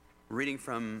Reading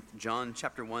from John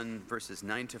chapter 1, verses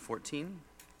 9 to 14.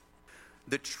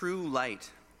 The true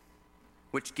light,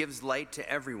 which gives light to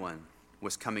everyone,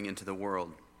 was coming into the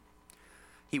world.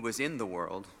 He was in the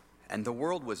world, and the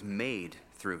world was made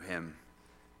through him,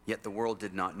 yet the world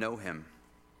did not know him.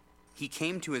 He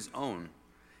came to his own,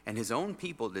 and his own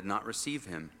people did not receive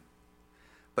him.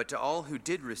 But to all who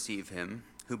did receive him,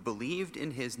 who believed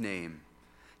in his name,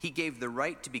 he gave the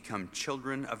right to become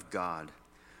children of God,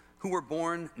 who were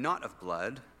born not of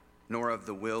blood, nor of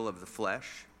the will of the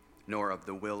flesh, nor of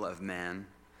the will of man,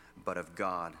 but of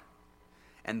God.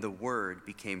 And the Word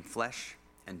became flesh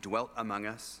and dwelt among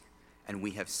us, and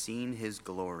we have seen his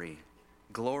glory,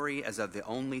 glory as of the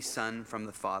only Son from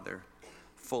the Father,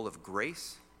 full of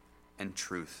grace and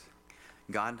truth.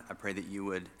 God, I pray that you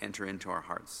would enter into our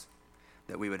hearts,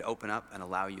 that we would open up and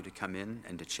allow you to come in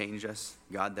and to change us.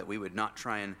 God, that we would not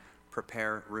try and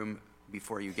prepare room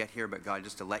before you get here, but God,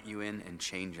 just to let you in and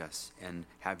change us and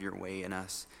have your way in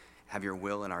us, have your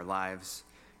will in our lives.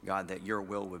 God, that your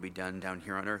will would be done down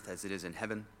here on earth as it is in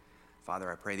heaven. Father,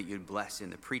 I pray that you'd bless in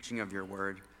the preaching of your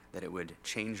word, that it would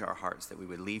change our hearts, that we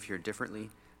would leave here differently.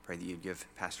 Pray that you'd give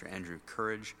Pastor Andrew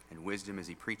courage and wisdom as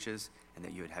he preaches, and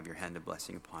that you would have your hand of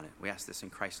blessing upon it. We ask this in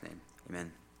Christ's name.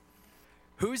 Amen.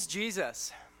 Who's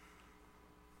Jesus?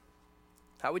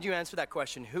 How would you answer that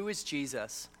question? Who is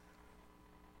Jesus?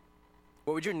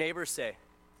 What would your neighbors say?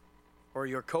 Or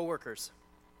your coworkers?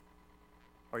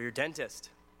 Or your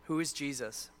dentist? Who is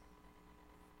Jesus?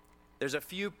 There's a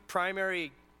few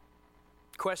primary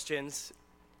questions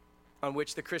on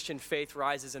which the Christian faith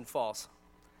rises and falls.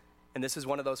 And this is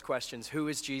one of those questions. Who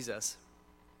is Jesus?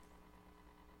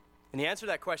 And the answer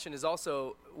to that question is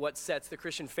also what sets the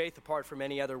Christian faith apart from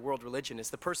any other world religion.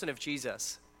 It's the person of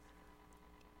Jesus.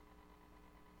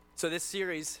 So this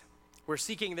series, we're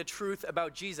seeking the truth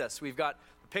about Jesus. We've got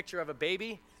a picture of a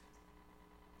baby,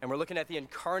 and we're looking at the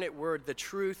incarnate word, the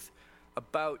truth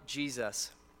about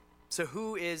Jesus. So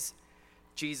who is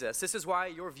Jesus? This is why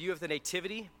your view of the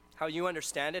nativity, how you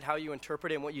understand it, how you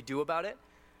interpret it, and what you do about it,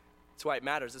 that's why it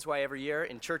matters. That's why every year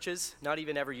in churches, not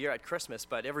even every year at Christmas,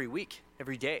 but every week,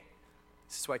 every day,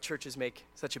 this is why churches make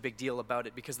such a big deal about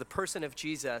it, because the person of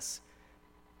Jesus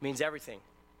means everything.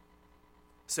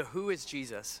 So who is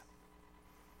Jesus?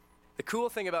 The cool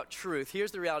thing about truth,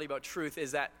 here's the reality about truth,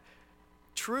 is that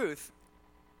truth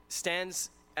stands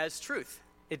as truth.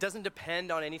 It doesn't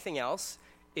depend on anything else.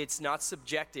 It's not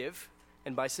subjective.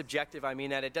 And by subjective, I mean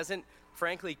that it doesn't,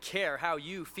 frankly, care how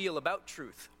you feel about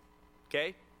truth.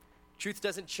 Okay? Truth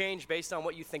doesn't change based on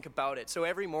what you think about it. So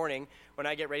every morning when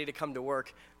I get ready to come to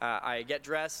work, I get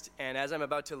dressed, and as I'm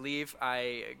about to leave,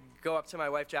 I go up to my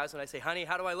wife, Jasmine, and I say, honey,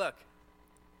 how do I look?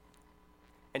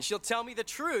 And she'll tell me the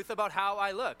truth about how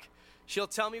I look. She'll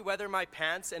tell me whether my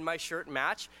pants and my shirt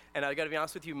match, and I got to be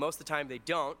honest with you, most of the time they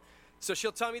don't. So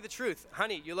she'll tell me the truth.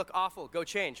 Honey, you look awful. Go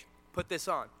change. Put this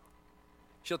on.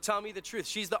 She'll tell me the truth.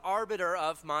 She's the arbiter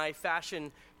of my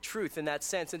fashion truth in that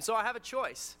sense. And so I have a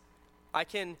choice. I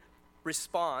can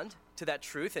respond to that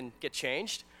truth and get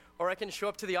changed, or I can show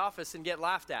up to the office and get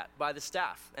laughed at by the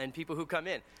staff and people who come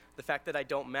in, the fact that I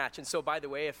don't match. And so, by the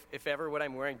way, if ever what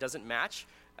I'm wearing doesn't match,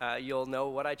 you'll know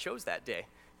what I chose that day,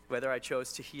 whether I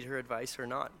chose to heed her advice or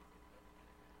not.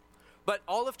 But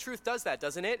all of truth does that,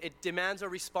 doesn't it? It demands a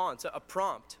response, a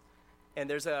prompt. And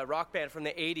there's a rock band from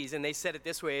the 80s, and they said it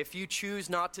this way: if you choose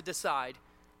not to decide,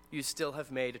 you still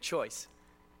have made a choice.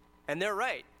 And they're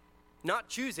right. Not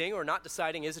choosing or not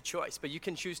deciding is a choice, but you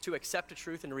can choose to accept a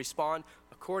truth and respond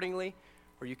accordingly,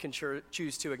 or you can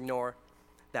choose to ignore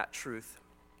that truth.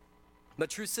 But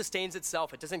truth sustains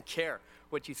itself. It doesn't care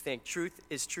what you think. Truth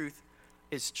is truth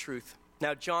is truth.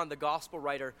 Now, John, the gospel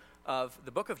writer of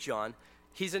the book of John,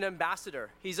 he's an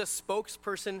ambassador. He's a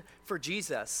spokesperson for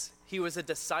Jesus. He was a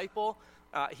disciple.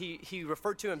 He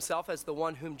referred to himself as the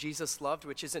one whom Jesus loved,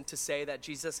 which isn't to say that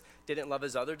Jesus didn't love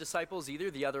his other disciples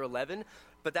either, the other 11,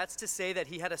 but that's to say that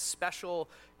he had a special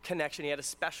connection. He had a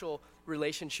special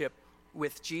relationship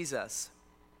with Jesus.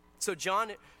 So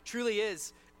John truly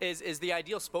is the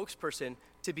ideal spokesperson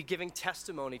to be giving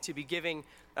testimony, to be giving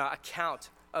account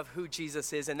of who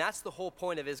Jesus is. And that's the whole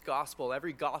point of his gospel.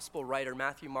 Every gospel writer,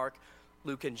 Matthew, Mark,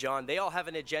 Luke, and John, they all have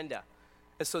an agenda.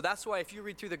 And so that's why if you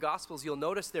read through the gospels, you'll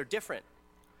notice they're different.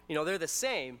 You know, they're the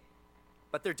same,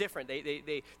 but they're different.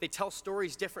 They tell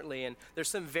stories differently, and there's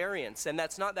some variance. And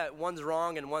that's not that one's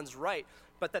wrong and one's right,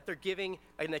 but that they're giving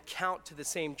an account to the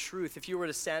same truth. If you were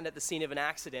to stand at the scene of an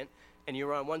accident and you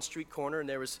were on one street corner and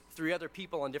there was 3 other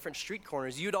people on different street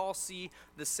corners, you'd all see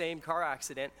the same car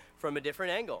accident from a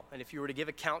different angle. And if you were to give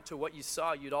account to what you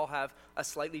saw, you'd all have a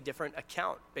slightly different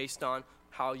account based on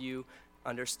how you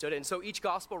understood it. And so each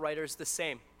gospel writer is the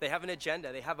same. They have an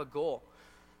agenda, they have a goal.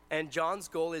 And John's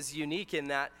goal is unique in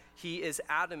that he is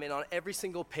adamant on every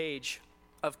single page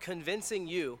of convincing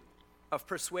you, of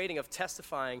persuading, of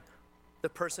testifying the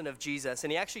person of Jesus.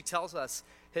 And he actually tells us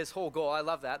his whole goal. I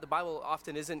love that. The Bible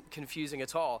often isn't confusing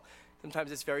at all.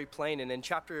 Sometimes it's very plain. And in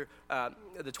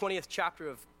the 20th chapter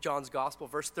of John's Gospel,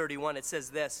 verse 31, it says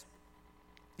this.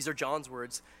 These are John's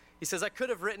words. He says, I could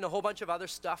have written a whole bunch of other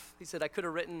stuff. He said, I could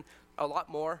have written a lot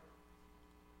more.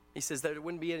 He says there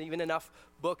wouldn't be even enough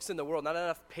books in the world, not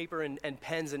enough paper and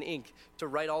pens and ink to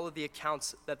write all of the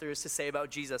accounts that there is to say about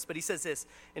Jesus. But he says this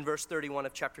in verse 31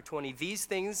 of chapter 20, these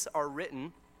things are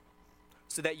written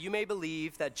so that you may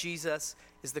believe that Jesus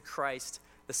is the Christ,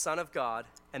 the Son of God,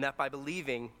 and that by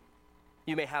believing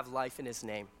you may have life in his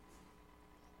name.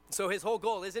 So his whole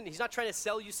goal he's not trying to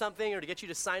sell you something or to get you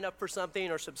to sign up for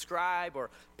something or subscribe or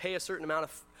pay a certain amount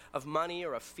of money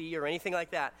or a fee or anything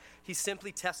like that. He's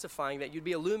simply testifying that you'd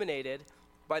be illuminated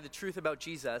by the truth about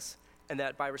Jesus and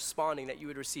that by responding that you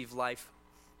would receive life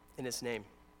in his name.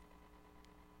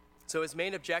 So his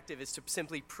main objective is to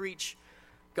simply preach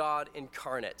God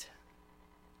incarnate.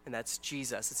 And that's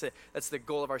Jesus. That's the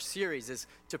goal of our series, is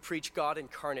to preach God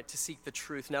incarnate, to seek the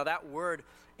truth. Now that word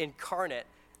incarnate,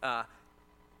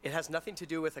 it has nothing to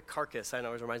do with a carcass. I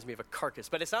know it reminds me of a carcass,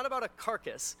 but it's not about a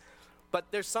carcass. But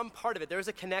there's some part of it. There's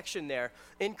a connection there.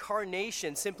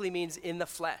 Incarnation simply means in the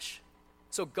flesh.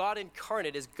 So God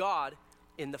incarnate is God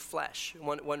in the flesh.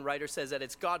 One writer says that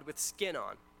it's God with skin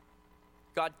on.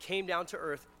 God came down to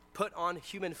earth, put on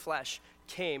human flesh,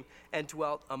 came and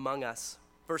dwelt among us.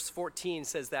 Verse 14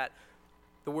 says that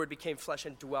the word became flesh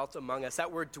and dwelt among us.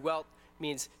 That word dwelt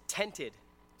means tented.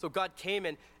 So God came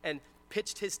and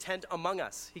pitched his tent among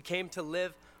us. He came to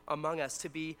live among us, to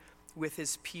be with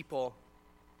his people.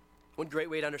 One great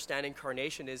way to understand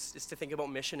incarnation is to think about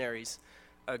missionaries.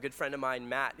 A good friend of mine,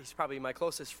 Matt, he's probably my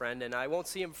closest friend, and I won't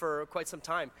see him for quite some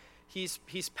time. He's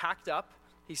packed up.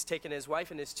 He's taken his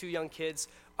wife and his 2 young kids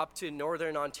up to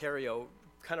northern Ontario,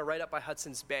 kind of right up by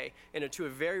Hudson's Bay, into a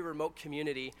very remote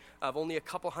community of only a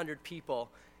couple hundred people.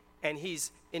 And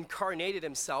he's incarnated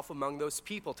himself among those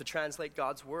people to translate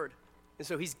God's word. And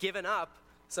so he's given up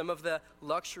some of the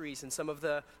luxuries and some of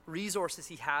the resources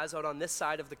he has out on this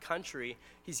side of the country.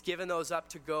 He's given those up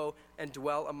to go and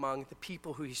dwell among the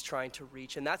people who he's trying to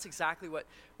reach. And that's exactly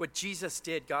what Jesus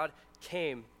did. God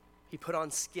came. He put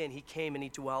on skin. He came and he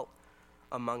dwelt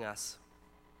among us.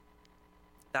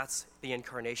 That's the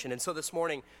incarnation. And so this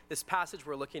morning, this passage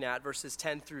we're looking at, verses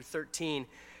 10 through 13,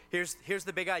 here's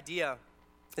the big idea,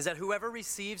 is that whoever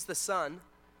receives the Son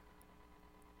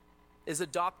is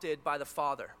adopted by the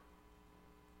Father.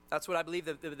 That's what I believe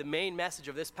the main message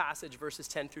of this passage, verses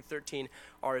 10 through 13,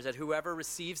 is that whoever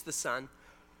receives the Son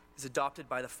is adopted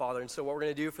by the Father. And so what we're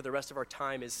going to do for the rest of our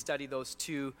time is study those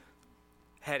 2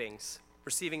 headings,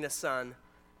 receiving the Son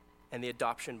and the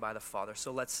adoption by the Father.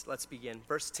 So let's begin.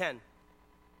 Verse 10. It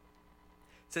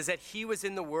says that he was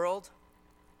in the world,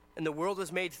 and the world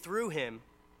was made through him,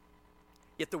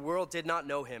 yet the world did not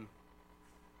know him.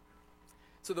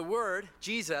 So the Word,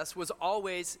 Jesus, was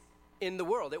always in the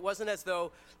world. It wasn't as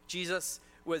though Jesus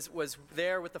was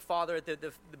there with the Father at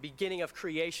the beginning of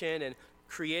creation and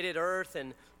created earth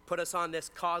and put us on this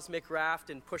cosmic raft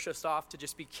and pushed us off to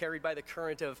just be carried by the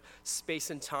current of space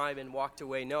and time and walked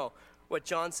away. No. What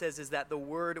John says is that the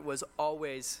Word was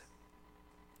always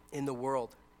in the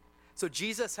world. So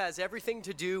Jesus has everything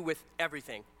to do with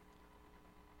everything,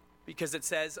 because it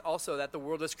says also that the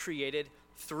world was created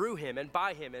through him and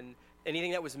by him, and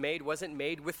anything that was made wasn't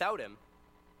made without him.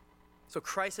 So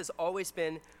Christ has always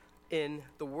been in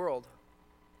the world.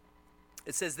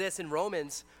 It says this in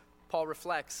Romans, Paul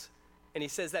reflects, and he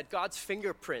says that God's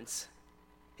fingerprints,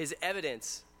 his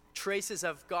evidence, traces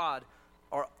of God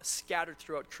are scattered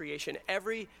throughout creation.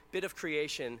 Every bit of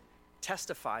creation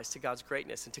testifies to God's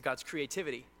greatness and to God's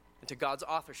creativity and to God's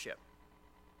authorship.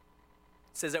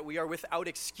 It says that we are without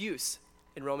excuse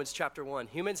in Romans chapter 1.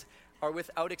 Humans are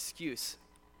without excuse.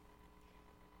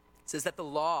 It says that the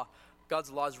law, God's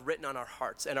law, is written on our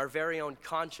hearts, and our very own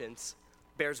conscience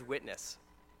bears witness.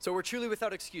 So we're truly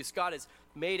without excuse. God has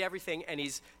made everything, and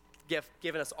he's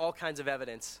given us all kinds of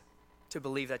evidence to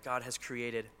believe that God has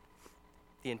created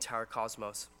the entire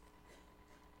cosmos.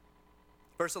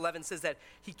 Verse 11 says that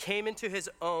he came to his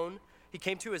own,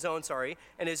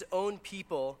 and his own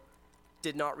people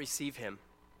did not receive him.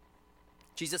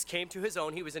 Jesus came to his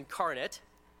own. He was incarnate.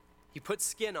 He put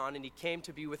skin on, and he came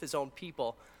to be with his own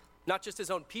people. Not just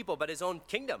his own people, but his own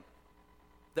kingdom,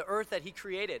 the earth that he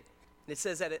created. And it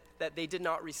says that they did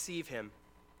not receive him.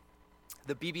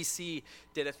 The BBC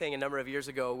did a thing a number of years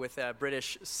ago with a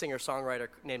British singer-songwriter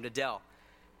named Adele.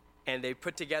 And they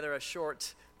put together a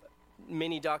short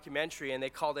mini documentary, and they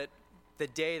called it The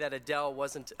Day That Adele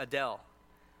Wasn't Adele.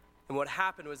 And what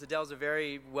happened was Adele's a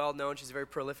very well-known, she's very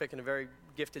prolific and a very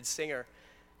gifted singer.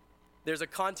 There's a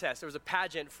contest, there was a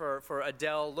pageant for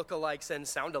Adele lookalikes and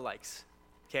soundalikes,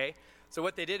 okay? So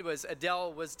what they did was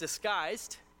Adele was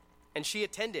disguised, and she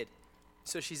attended.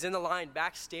 So she's in the line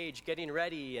backstage getting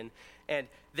ready, and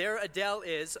there Adele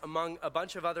is among a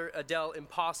bunch of other Adele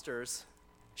imposters.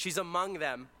 She's among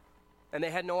them, and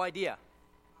they had no idea.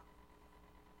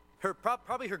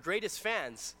 Probably her greatest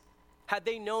fans, had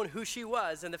they known who she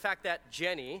was and the fact that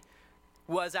Jenny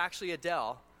was actually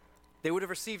Adele, they would have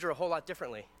received her a whole lot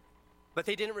differently. But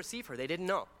they didn't receive her. They didn't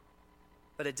know.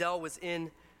 But Adele was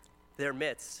in their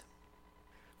midst.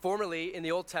 Formerly, in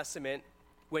the Old Testament,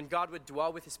 when God would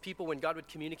dwell with his people, when God would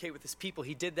communicate with his people,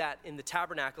 he did that in the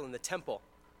tabernacle, in the temple.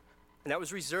 And that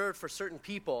was reserved for certain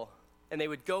people. And they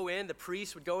would go in, the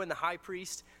priest would go in, the high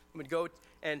priest would go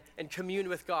and commune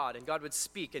with God. And God would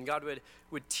speak, and God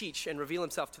would teach and reveal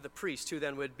himself to the priest, who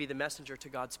then would be the messenger to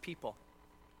God's people.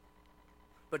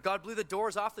 But God blew the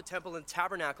doors off the temple and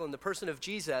tabernacle in the person of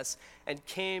Jesus and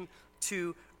came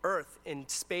to earth in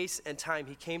space and time.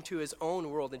 He came to his own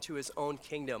world and to his own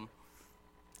kingdom.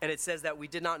 And it says that we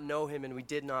did not know him and we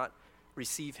did not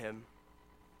receive him.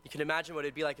 You can imagine what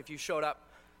it'd be like if you showed up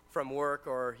from work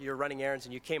or you're running errands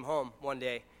and you came home one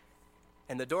day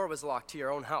and the door was locked to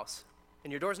your own house.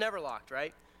 And your door's never locked,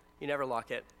 right? You never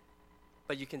lock it.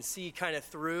 But you can see kind of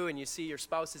through, and you see your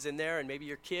spouse is in there and maybe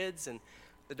your kids, and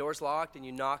the door's locked and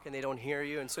you knock and they don't hear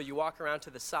you. And so you walk around to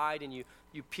the side and you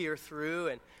peer through,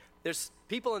 and there's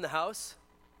people in the house,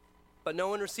 but no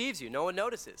one receives you. No one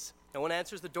notices. No one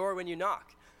answers the door when you knock.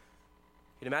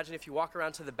 You can imagine if you walk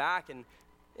around to the back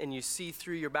and you see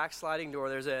through your backsliding door,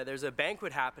 there's a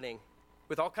banquet happening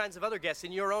with all kinds of other guests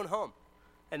in your own home.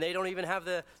 And they don't even have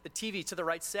the TV to the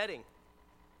right setting.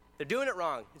 They're doing it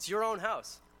wrong. It's your own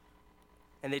house.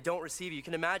 And they don't receive you. You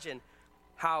can imagine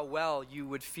how well you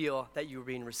would feel that you were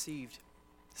being received.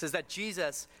 It says that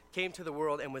Jesus came to the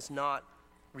world and was not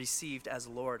received as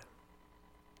Lord.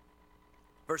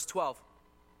 Verse 12.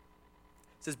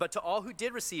 It says, but to all who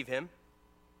did receive him,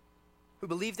 who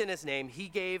believed in his name, he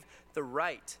gave the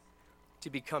right to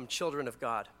become children of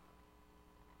God.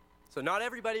 So not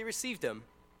everybody received him,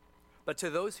 but to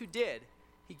those who did,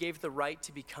 he gave the right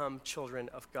to become children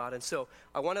of God. And so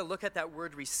I want to look at that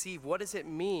word receive. What does it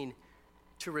mean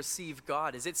to receive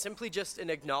God? Is it simply just an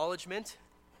acknowledgement?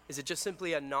 Is it just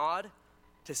simply a nod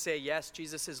to say, yes,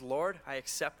 Jesus is Lord, I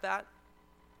accept that?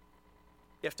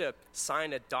 You have to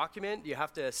sign a document? You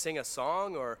have to sing a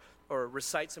song or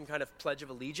recite some kind of pledge of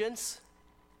allegiance?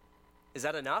 Is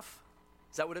that enough?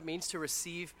 Is that what it means to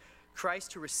receive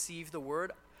Christ, to receive the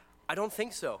word? I don't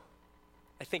think so.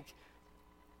 I think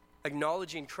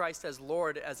acknowledging Christ as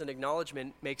Lord as an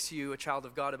acknowledgement makes you a child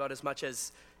of God about as much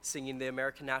as singing the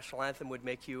American national anthem would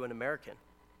make you an American.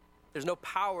 There's no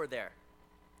power there.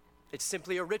 It's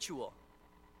simply a ritual.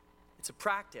 It's a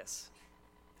practice.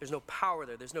 There's no power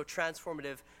there. There's no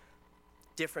transformative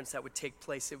difference that would take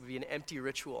place. It would be an empty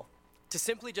ritual. To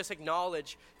simply just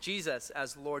acknowledge Jesus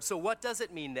as Lord. So what does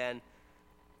it mean then?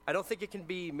 I don't think it can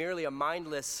be merely a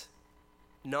mindless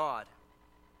nod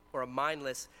or a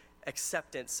mindless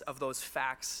acceptance of those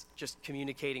facts, just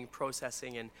communicating,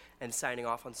 processing, and signing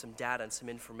off on some data and some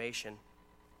information.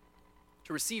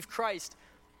 To receive Christ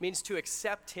means to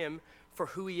accept him for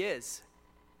who he is.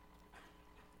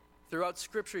 Throughout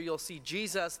Scripture, you'll see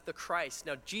Jesus the Christ.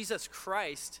 Now, Jesus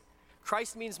Christ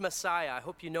means Messiah. I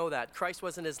hope you know that. Christ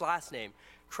wasn't his last name.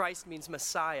 Christ means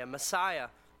Messiah. Messiah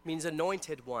means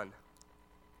anointed one.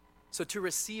 So to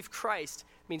receive Christ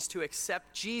means to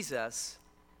accept Jesus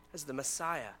as the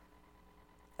Messiah,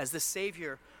 as the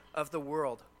Savior of the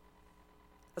world.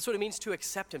 That's what it means to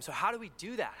accept him. So how do we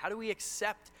do that? How do we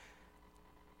accept,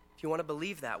 if you want to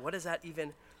believe that, what does that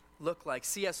even look like?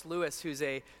 C.S. Lewis, who's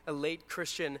a late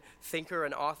Christian thinker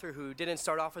and author who didn't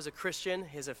start off as a Christian,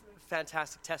 he has a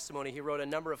fantastic testimony. He wrote a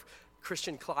number of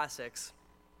Christian classics.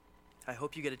 I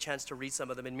hope you get a chance to read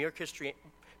some of them. In Mere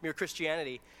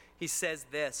Christianity, he says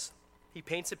this. He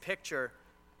paints a picture.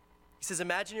 He says,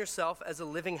 imagine yourself as a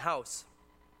living house,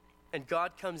 and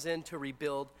God comes in to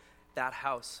rebuild that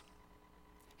house.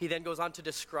 He then goes on to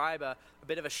describe a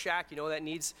bit of a shack, that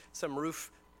needs some roof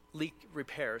leak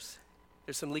repairs.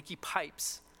 There's some leaky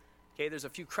pipes. Okay, there's a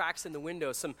few cracks in the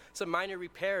windows, some minor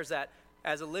repairs that,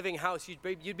 as a living house,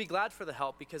 you'd be glad for the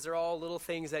help because they're all little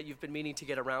things that you've been meaning to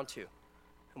get around to.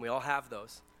 And we all have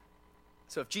those.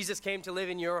 So if Jesus came to live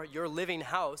in your living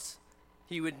house,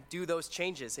 he would do those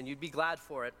changes and you'd be glad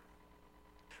for it.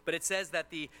 But it says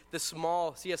that the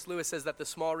small, C.S. Lewis says that the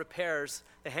small repairs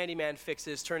the handyman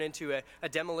fixes turn into a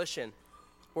demolition,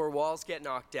 where walls get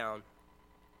knocked down,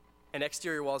 and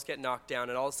exterior walls get knocked down,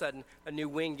 and all of a sudden a new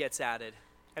wing gets added,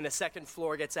 and a second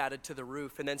floor gets added to the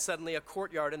roof, and then suddenly a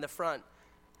courtyard in the front,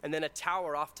 and then a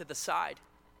tower off to the side.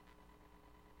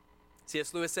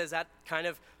 C.S. Lewis says that kind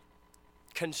of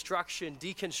construction,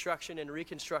 deconstruction, and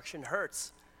reconstruction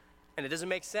hurts, and it doesn't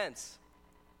make sense.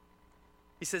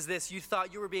 He says this: you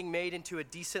thought you were being made into a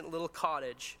decent little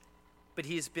cottage, but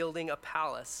he is building a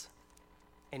palace,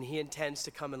 and he intends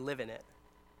to come and live in it.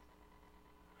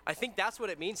 I think that's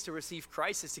what it means to receive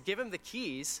Christ, is to give him the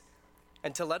keys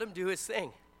and to let him do his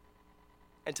thing,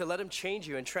 and to let him change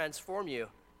you and transform you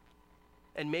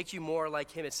and make you more like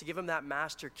him. It's to give him that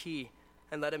master key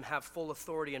and let him have full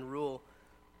authority and rule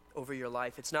over your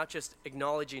life. It's not just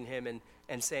acknowledging him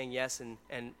and saying yes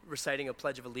and reciting a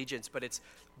pledge of allegiance, but it's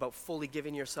about fully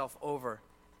giving yourself over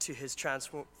to his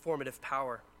transformative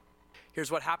power.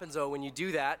 Here's what happens, though, when you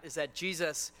do that, is that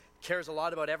Jesus cares a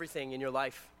lot about everything in your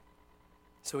life.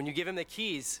 So when you give him the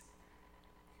keys,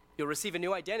 you'll receive a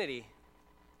new identity.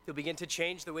 You'll begin to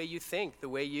change the way you think, the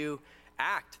way you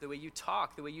act, the way you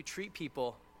talk, the way you treat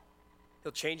people.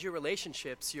 He'll change your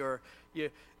relationships,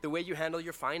 the way you handle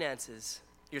your finances,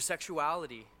 your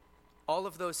sexuality. All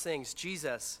of those things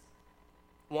Jesus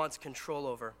wants control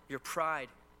over. Your pride,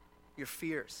 your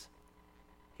fears.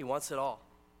 He wants it all.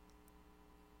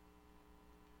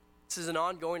 This is an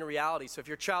ongoing reality. So if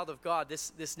you're a child of God,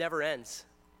 this never ends.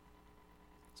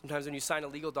 Sometimes when you sign a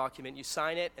legal document, you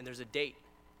sign it and there's a date.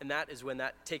 And that is when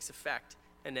that takes effect.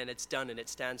 And then it's done and it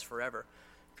stands forever.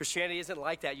 Christianity isn't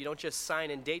like that. You don't just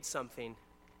sign and date something.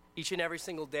 Each and every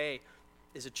single day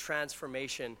is a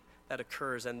transformation that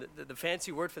occurs. And the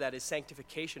fancy word for that is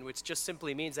sanctification, which just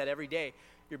simply means that every day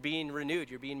you're being renewed.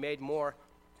 You're being made more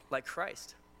like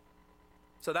Christ.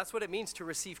 So that's what it means to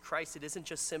receive Christ. It isn't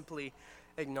just simply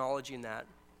acknowledging that.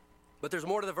 But there's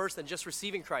more to the verse than just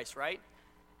receiving Christ, right?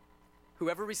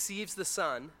 Whoever receives the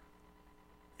Son,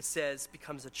 it says,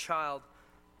 becomes a child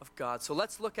of God. So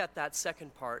let's look at that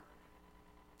second part,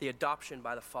 the adoption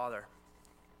by the Father.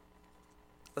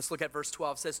 Let's look at verse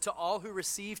 12. It says, to all who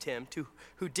received him,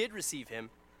 who did receive him,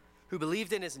 who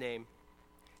believed in his name,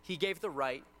 he gave the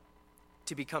right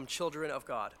to become children of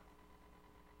God.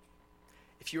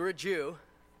 If you were a Jew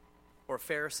or a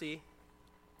Pharisee,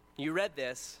 you read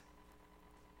this,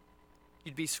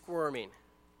 you'd be squirming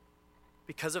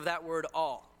because of that word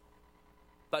all.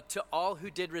 But to all who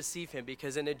did receive him,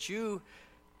 because in a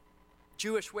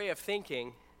Jewish way of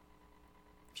thinking,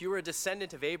 if you were a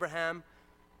descendant of Abraham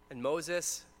and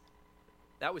Moses,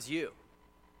 that was you.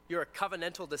 You're a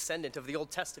covenantal descendant of the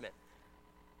Old Testament.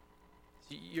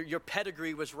 Your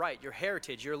pedigree was right. Your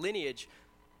heritage, your lineage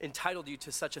entitled you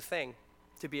to such a thing,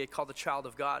 to be called a child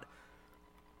of God.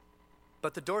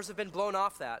 But the doors have been blown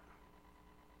off that.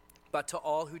 But to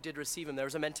all who did receive him. There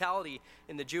was a mentality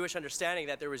in the Jewish understanding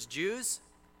that there was Jews,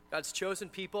 God's chosen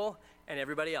people, and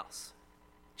everybody else,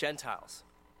 Gentiles.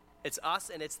 It's us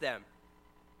and it's them.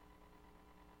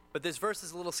 But this verse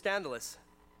is a little scandalous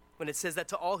when it says that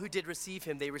to all who did receive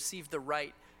him, they received the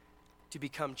right to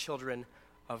become children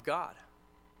of God.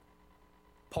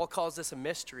 Paul calls this a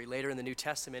mystery later in the New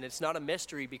Testament. It's not a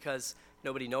mystery because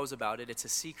nobody knows about it. It's a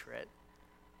secret.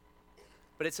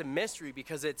 But it's a mystery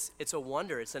because it's a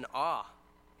wonder. It's an awe.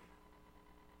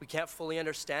 We can't fully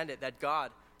understand it, that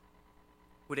God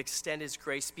would extend his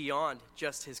grace beyond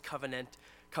just his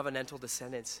covenantal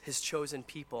descendants, his chosen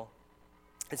people.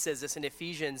 It says this in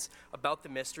Ephesians about the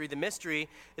mystery. The mystery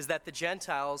is that the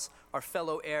Gentiles are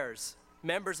fellow heirs,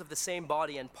 members of the same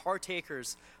body, and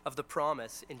partakers of the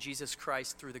promise in Jesus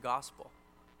Christ through the gospel.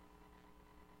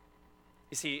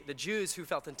 You see, the Jews who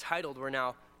felt entitled were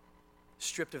now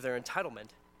stripped of their entitlement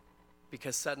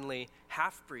because suddenly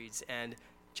half-breeds and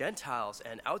Gentiles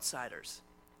and outsiders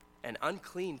and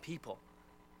unclean people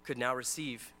could now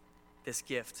receive this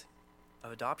gift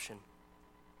of adoption.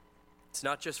 It's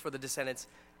not just for the descendants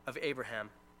of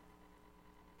Abraham.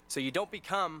 So you don't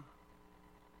become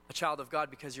a child of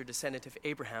God because you're a descendant of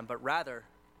Abraham, but rather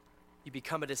you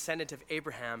become a descendant of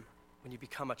Abraham when you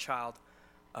become a child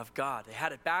of God. They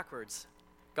had it backwards.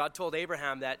 God told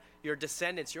Abraham that your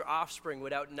descendants, your offspring,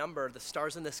 would outnumber the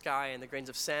stars in the sky and the grains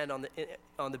of sand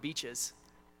on the beaches.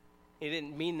 He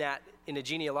didn't mean that in a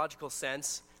genealogical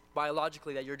sense,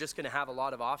 biologically, that you're just going to have a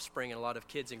lot of offspring and a lot of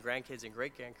kids and grandkids and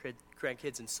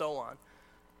great-grandkids and so on.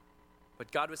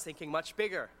 But God was thinking much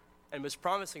bigger and was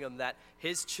promising them that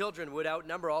his children would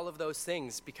outnumber all of those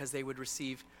things because they would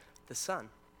receive the Son.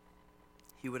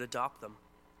 He would adopt them.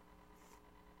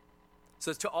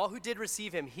 So to all who did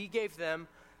receive him, he gave them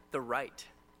the right.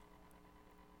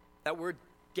 That word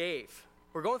gave.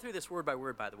 We're going through this word by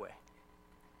word, by the way.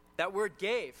 That word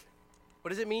gave. What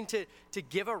does it mean to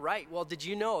give a right? Well, did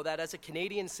you know that as a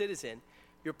Canadian citizen,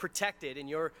 you're protected and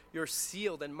you're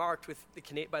sealed and marked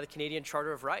by the Canadian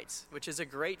Charter of Rights, which is a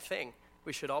great thing.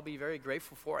 We should all be very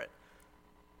grateful for it.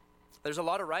 There's a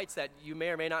lot of rights that you may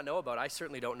or may not know about. I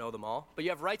certainly don't know them all. But you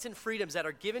have rights and freedoms that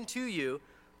are given to you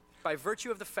by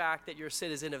virtue of the fact that you're a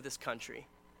citizen of this country.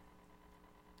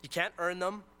 You can't earn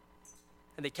them,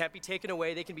 and they can't be taken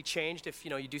away. They can be changed if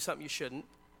you do something you shouldn't,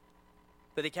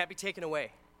 but they can't be taken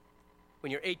away.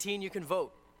 When you're 18, you can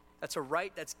vote. That's a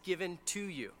right that's given to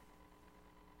you.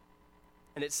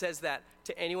 And it says that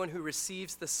to anyone who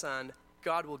receives the Son,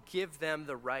 God will give them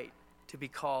the right to be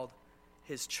called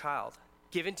his child.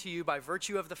 Given to you by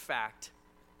virtue of the fact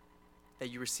that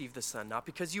you received the Son. Not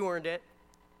because you earned it,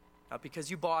 not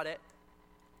because you bought it,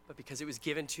 but because it was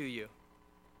given to you.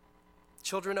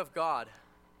 Children of God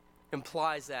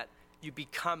implies that you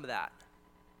become that.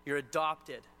 You're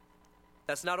adopted.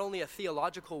 That's not only a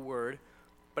theological word,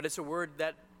 but it's a word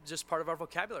that's just part of our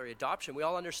vocabulary, adoption. We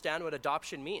all understand what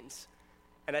adoption means.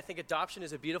 And I think adoption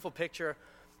is a beautiful picture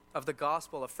of the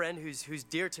gospel. A friend who's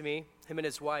dear to me, him and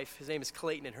his wife, his name is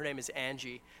Clayton and her name is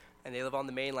Angie, and they live on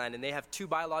the mainland, and they have 2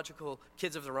 biological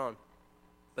kids of their own,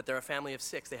 but they're a family of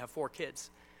 6. They have 4 kids.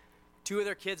 2 of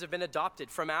their kids have been adopted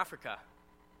from Africa,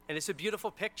 and it's a beautiful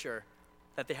picture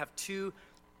that they have 2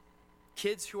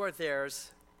 kids who are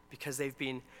theirs because they've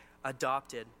been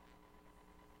adopted.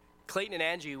 Clayton and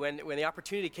Angie, when the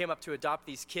opportunity came up to adopt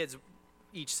these kids,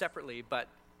 each separately, but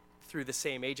through the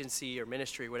same agency or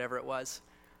ministry, whatever it was,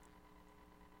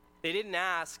 they didn't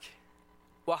ask,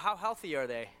 well, how healthy are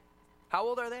they? How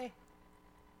old are they?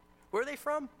 Where are they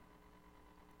from?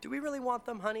 Do we really want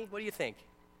them, honey? What do you think?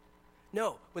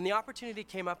 No, when the opportunity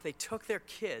came up, they took their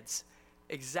kids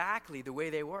exactly the way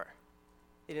they were.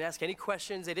 They didn't ask any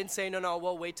questions. They didn't say, no,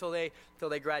 we'll wait till they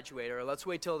graduate, or let's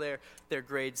wait till their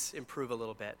grades improve a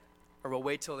little bit, or we'll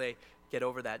wait till they get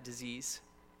over that disease.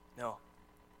 No,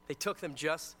 they took them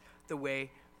just the way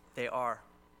they are.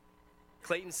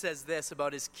 Clayton says this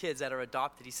about his kids that are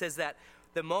adopted. He says that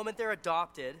the moment they're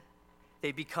adopted,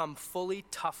 they become fully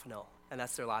Tufnell, and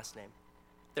that's their last name.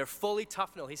 They're fully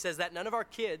Tufnell. He says that none of our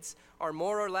kids are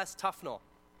more or less Tufnell.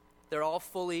 They're all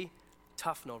fully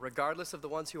Tufnell, regardless of the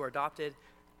ones who are adopted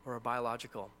or are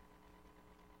biological.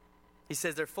 He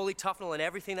says they're fully Tufnell and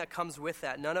everything that comes with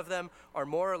that. None of them are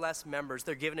more or less members.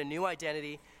 They're given a new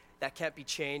identity that can't be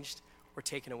changed or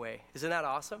taken away. Isn't that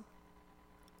awesome?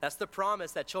 That's the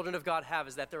promise that children of God have,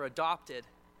 is that they're adopted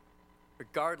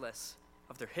regardless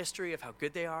of their history, of how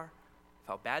good they are, of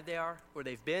how bad they are, where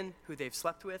they've been, who they've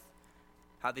slept with,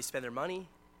 how they spend their money,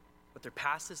 what their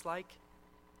past is like,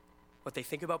 what they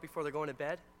think about before they're going to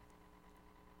bed.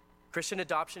 Christian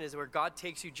adoption is where God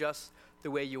takes you just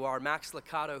the way you are. Max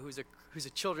Lucado, who's a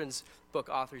children's book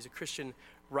author, he's a Christian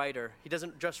writer. He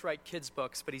doesn't just write kids'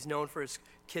 books, but he's known for his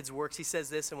kids' works. He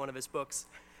says this in one of his books,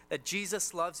 that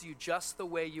Jesus loves you just the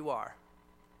way you are,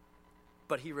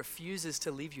 but he refuses to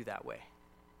leave you that way.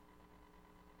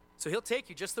 So he'll take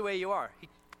you just the way you are.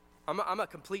 I'm a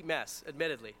complete mess,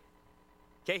 admittedly.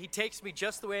 Okay, he takes me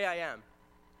just the way I am,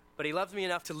 but he loves me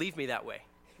enough to leave me that way.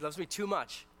 He loves me too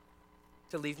much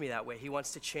to leave me that way. He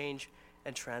wants to change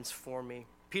and transform me.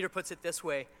 Peter puts it this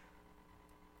way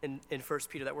in 1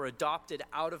 Peter, that we're adopted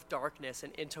out of darkness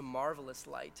and into marvelous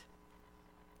light.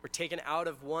 We're taken out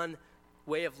of one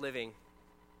way of living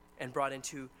and brought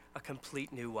into a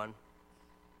complete new one.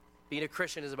 Being a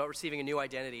Christian is about receiving a new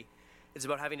identity. It's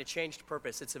about having a changed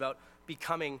purpose. It's about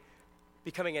becoming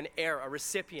an heir, a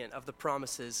recipient of the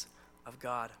promises of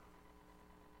God.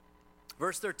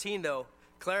 Verse 13, though,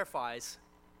 clarifies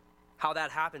how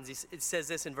that happens. It says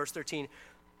this in verse 13,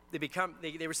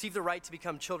 they receive the right to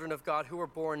become children of God, who are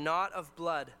born not of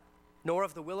blood, nor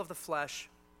of the will of the flesh,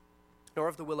 nor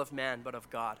of the will of man, but of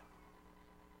God.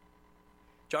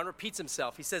 John repeats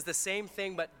himself. He says the same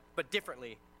thing, but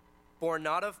differently. Born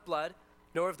not of blood,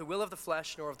 nor of the will of the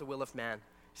flesh, nor of the will of man.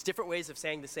 It's different ways of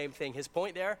saying the same thing. His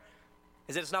point there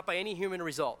is that it's not by any human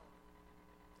result.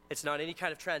 It's not any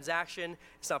kind of transaction.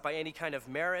 It's not by any kind of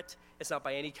merit. It's not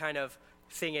by any kind of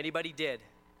thing anybody did.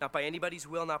 Not by anybody's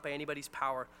will, not by anybody's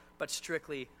power, but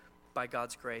strictly by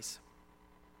God's grace.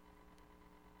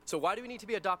 So why do we need to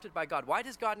be adopted by God? Why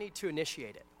does God need to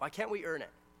initiate it? Why can't we earn it?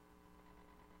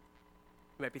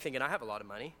 You might be thinking, I have a lot of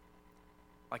money.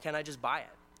 Why can't I just buy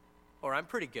it? Or I'm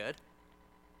pretty good.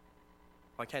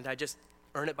 Why can't I just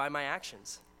earn it by my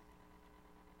actions?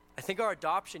 I think our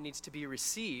adoption needs to be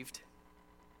received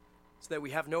so that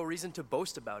we have no reason to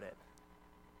boast about it.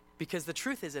 Because the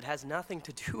truth is, it has nothing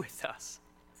to do with us.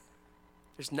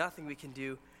 There's nothing we can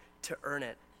do to earn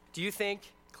it. Do you think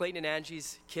Clayton and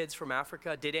Angie's kids from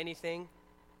Africa did anything? Do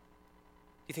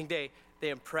you think they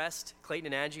impressed Clayton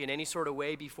and Angie in any sort of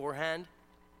way beforehand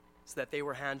so that they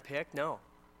were handpicked? No.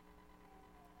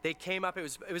 They came up, it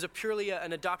was purely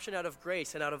an adoption out of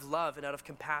grace and out of love and out of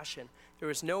compassion. There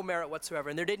was no merit whatsoever,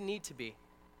 and there didn't need to be.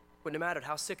 Wouldn't have mattered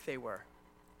how sick they were,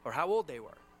 or how old they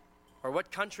were, or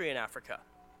what country in Africa.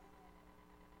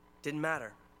 Didn't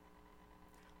matter.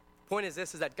 The point is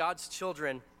this, is that God's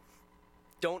children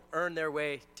don't earn their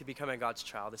way to becoming God's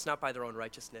child. It's not by their own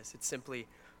righteousness. It's simply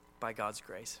by God's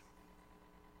grace.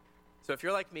 So if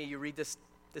you're like me, you read this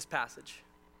passage.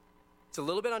 It's a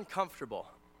little bit uncomfortable.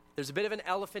 There's a bit of an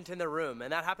elephant in the room,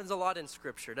 and that happens a lot in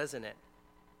Scripture, doesn't it?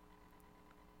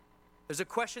 There's a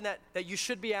question that you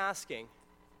should be asking,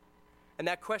 and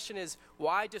that question is,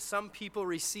 why do some people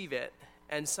receive it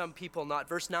and some people not?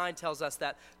 Verse 9 tells us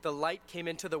that the light came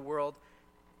into the world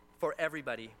for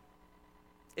everybody.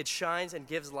 It shines and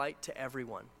gives light to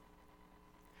everyone.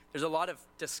 There's a lot of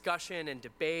discussion and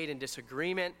debate and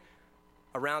disagreement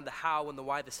around the how and the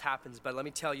why this happens, but let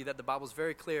me tell you that the Bible's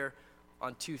very clear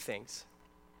on two things.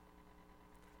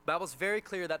 The Bible's very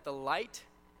clear that the light,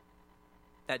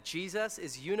 that Jesus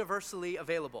is universally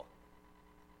available.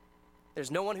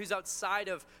 There's no one who's outside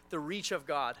of the reach of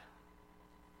God.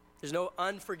 There's no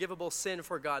unforgivable sin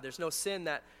for God. There's no sin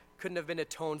that couldn't have been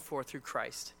atoned for through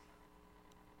Christ.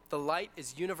 The light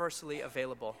is universally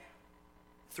available.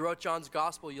 Throughout John's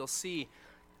gospel, you'll see,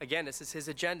 again, this is his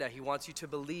agenda. He wants you to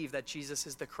believe that Jesus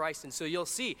is the Christ. And so you'll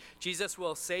see Jesus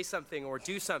will say something or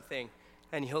do something,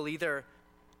 and he'll either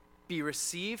be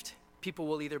received, people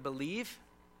will either believe,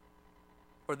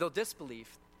 or they'll disbelieve.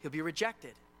 He'll be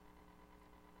rejected.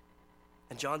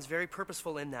 And John's very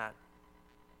purposeful in that.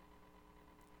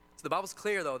 So the Bible's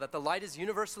clear, though, that the light is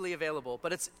universally available,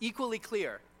 but it's equally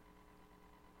clear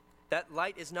that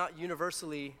light is not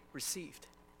universally received.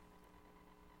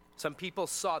 Some people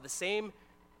saw the same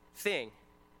thing.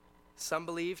 Some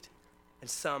believed and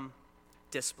some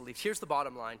disbelieved. Here's the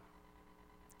bottom line.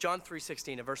 John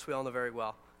 3:16, a verse we all know very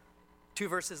well. 2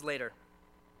 verses later.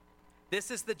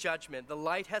 This is the judgment. The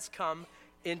light has come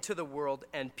into the world,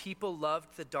 and people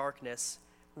loved the darkness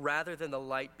rather than the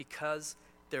light because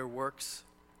their works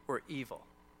were evil.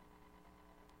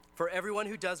 For everyone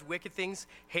who does wicked things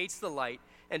hates the light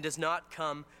and does not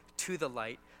come to the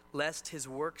light, lest his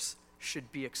works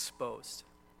should be exposed.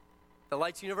 The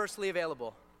light's universally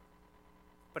available,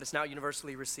 but it's not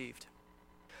universally received.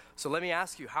 So let me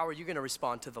ask you, how are you going to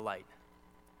respond to the light?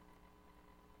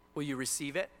 Will you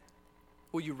receive it?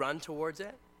 Will you run towards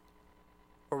it?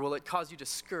 Or will it cause you to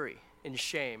scurry in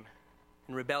shame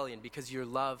and rebellion because you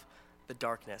love the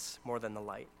darkness more than the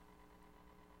light?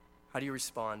 How do you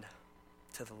respond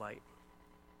to the light?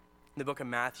 In the book of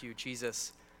Matthew,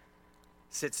 Jesus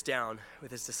sits down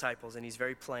with his disciples, and he's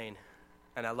very plain.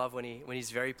 And I love when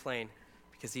he's very plain,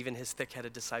 because even his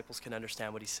thick-headed disciples can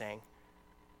understand what he's saying.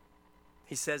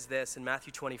 He says this in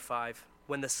Matthew 25,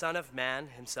 when the Son of Man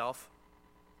himself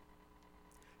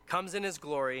comes in his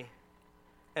glory,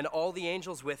 and all the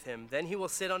angels with him, then he will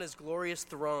sit on his glorious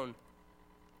throne.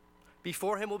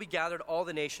 Before him will be gathered all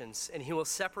the nations, and he will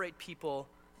separate people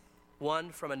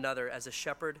one from another as a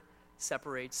shepherd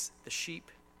separates the sheep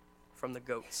from the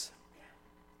goats.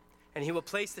 And he will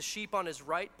place the sheep on his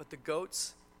right, but the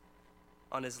goats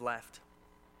on his left.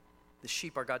 The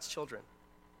sheep are God's children.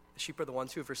 The sheep are the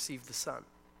ones who have received the Son.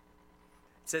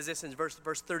 It says this in verse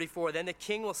 34, then the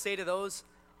king will say to those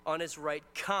on his right,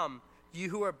 come, you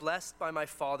who are blessed by my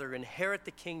Father, inherit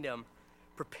the kingdom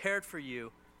prepared for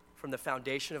you from the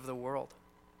foundation of the world.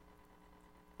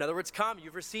 In other words, come,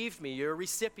 you've received me, you're a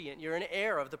recipient, you're an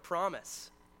heir of the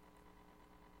promise.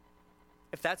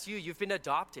 If that's you, you've been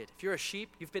adopted. If you're a sheep,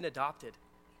 you've been adopted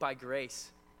by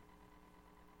grace.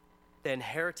 The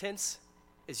inheritance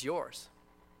is yours.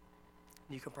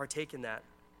 And you can partake in that.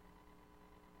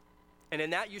 And in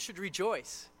that, you should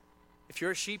rejoice. If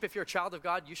you're a sheep, if you're a child of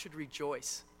God, you should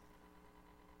rejoice.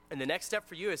 And the next step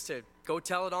for you is to go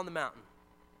tell it on the mountain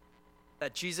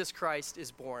that Jesus Christ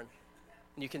is born.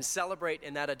 And you can celebrate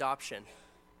in that adoption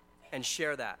and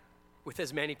share that with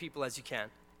as many people as you can.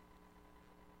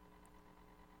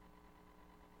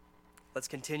 Let's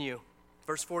continue.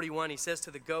 Verse 41, he says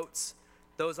to the goats,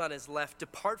 those on his left,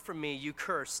 depart from me, you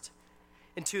cursed,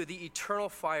 into the eternal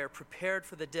fire prepared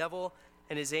for the devil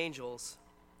and his angels,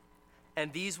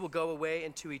 and these will go away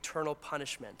into eternal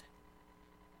punishment,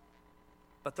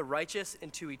 but the righteous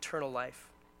into eternal life.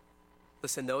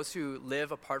 Listen, those who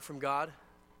live apart from God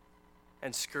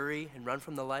and scurry and run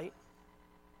from the light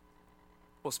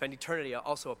will spend eternity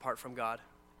also apart from God.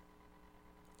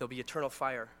 There'll be eternal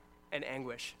fire and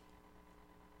anguish.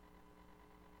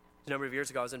 A number of years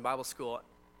ago, I was in Bible school.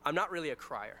 I'm not really a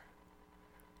crier.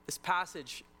 This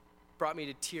passage brought me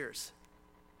to tears.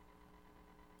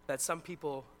 That some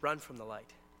people run from the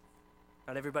light.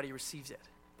 Not everybody receives it,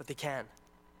 but they can,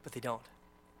 but they don't.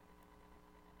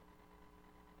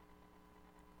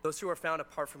 Those who are found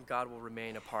apart from God will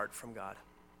remain apart from God.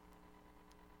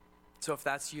 So if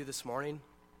that's you this morning,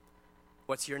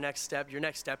 what's your next step? Your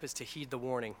next step is to heed the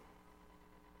warning.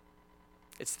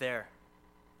 It's there.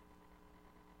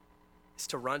 It's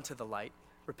to run to the light,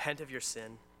 repent of your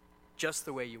sin, just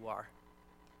the way you are.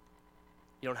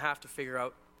 You don't have to figure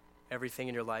out everything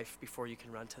in your life before you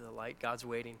can run to the light. God's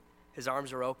waiting. His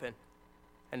arms are open,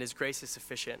 and His grace is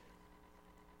sufficient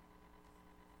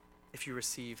if you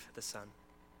receive the Son.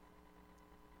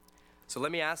 So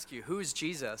let me ask you, who is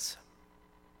Jesus,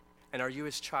 and are you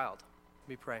His child? Let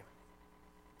me pray.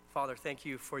 Father, thank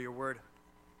you for your word.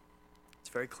 It's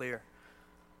very clear.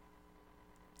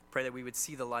 Pray that we would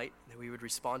see the light, that we would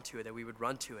respond to it, that we would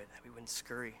run to it, that we wouldn't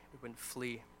scurry, we wouldn't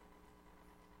flee.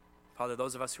 Father,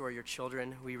 those of us who are your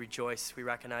children, we rejoice. We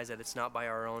recognize that it's not by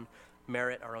our own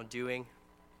merit, our own doing,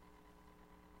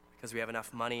 because we have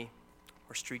enough money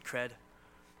or street cred.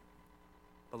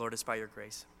 But Lord, it's by your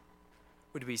grace.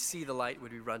 Would we see the light?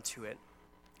 Would we run to it?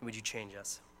 And would you change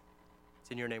us?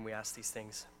 It's in your name we ask these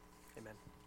things. Amen.